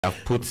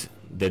I've put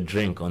the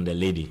drink on the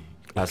lady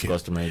as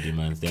customary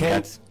demands.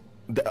 Then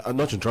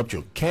not to interrupt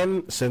you,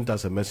 Ken sent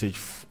us a message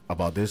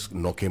about this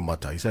knocking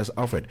matter. He says,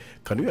 Alfred,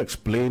 can you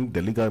explain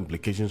the legal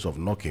implications of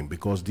knocking?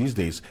 Because these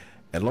days,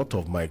 a lot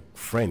of my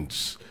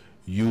friends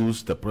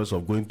use the process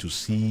of going to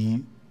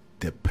see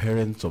the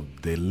parents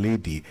of the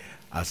lady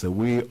as a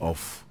way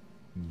of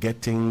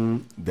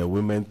getting the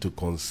women to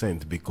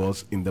consent,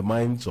 because in the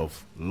minds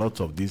of lots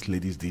of these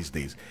ladies these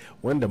days,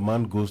 when the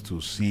man goes to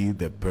see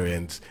the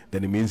parents,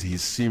 then it means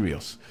he's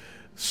serious.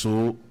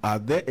 So are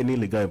there any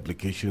legal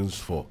implications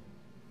for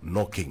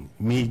knocking?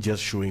 Me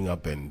just showing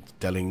up and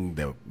telling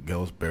the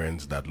girl's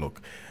parents that, look,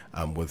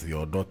 I'm with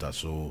your daughter,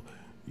 so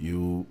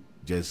you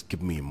just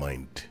keep me in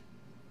mind.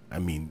 I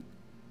mean,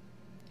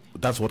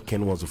 that's what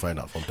Ken wants to find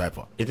out from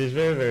Typer. It is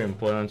very, very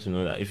important to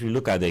know that if you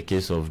look at the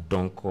case of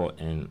Donko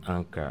and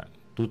Ankara,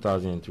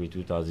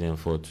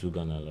 2003-2004 two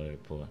Ghana law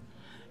report,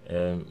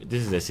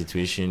 this is a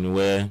situation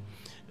where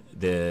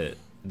they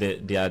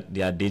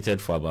are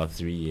dated for about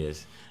 3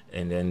 years,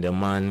 and then the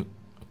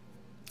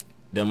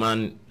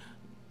man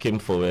came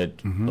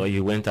forward, or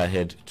he went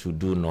ahead to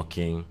do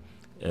knocking,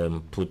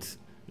 put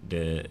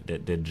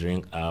the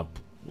drink up,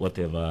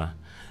 whatever,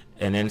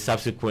 and then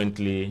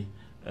subsequently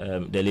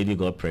the lady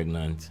got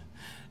pregnant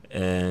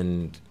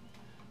and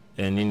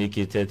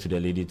indicated to the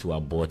lady to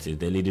abort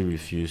it. The lady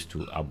refused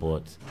to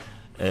abort,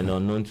 and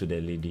unknown to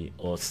the lady,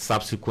 or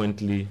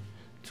subsequently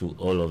to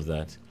all of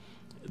that,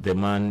 the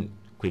man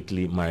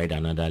quickly married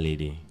another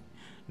lady.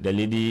 The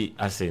lady,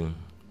 as in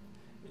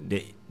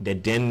the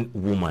then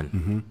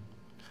woman,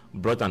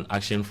 brought an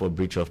action for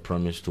breach of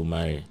promise to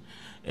marry.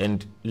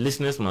 And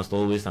listeners must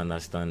always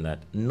understand that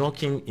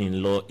knocking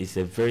in law is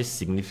a very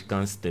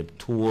significant step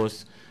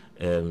towards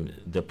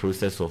the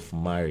process of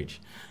marriage.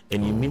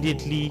 And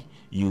immediately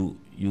you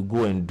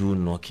go and do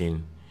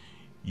knocking,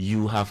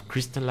 you have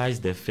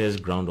crystallized the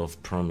first ground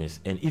of promise.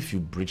 And if you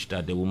breach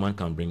that, the woman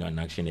can bring an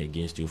action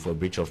against you for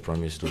breach of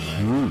promise to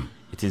marry.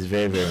 It is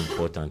very, very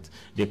important.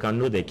 They can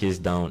note the case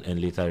down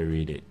and later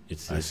read it.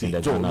 It's in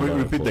the journal.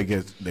 Repeat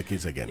the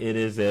case again. It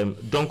is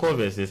Donko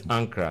versus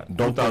Ankara,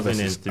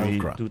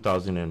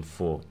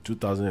 2003-2004.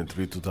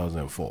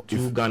 2003-2004.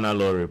 Two Ghana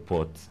law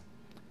reports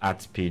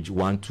at page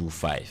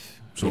 125.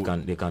 So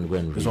they can go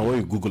and read it. So when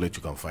you Google it,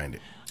 you can find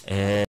it.